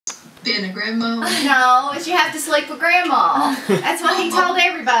being a grandma? No, it's you have to sleep with Grandma. That's what he told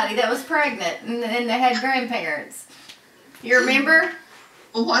everybody that was pregnant and they had grandparents. You remember?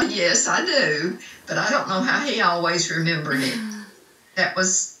 Well, yes, I do, but I don't know how he always remembered it. That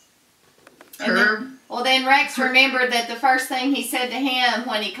was her. Then Rex remembered that the first thing he said to him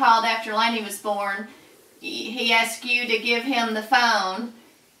when he called after Laney was born, he asked you to give him the phone,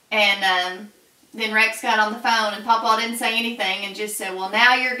 and then Rex got on the phone and Papa didn't say anything and just said, well,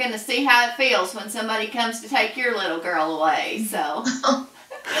 now you're going to see how it feels when somebody comes to take your little girl away. So,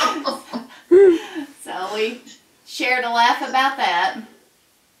 so we shared a laugh about that.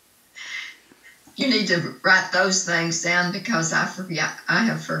 You need to write those things down because I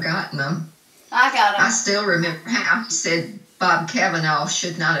have forgotten them. I got them. I still remember how he said Bob Cavanaugh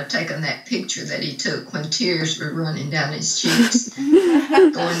should not have taken that picture that he took when tears were running down his cheeks,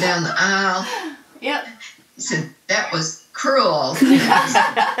 going down the aisle. Yep. He said that was cruel.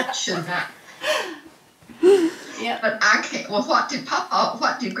 Should not. Yep. But I can't. Well,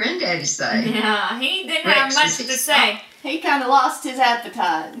 what did Granddaddy say? Yeah, he didn't have much to say. He kind of lost his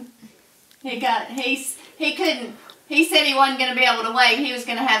appetite. He couldn't. He said he wasn't going to be able to wait. He was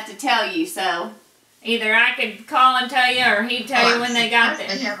going to have to tell you. So either I could call and tell you, or he'd tell you when they got there.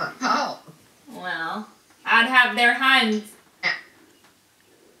 They haven't called. Well, I'd have their hinds.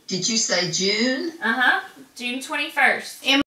 Did you say June? June 21st.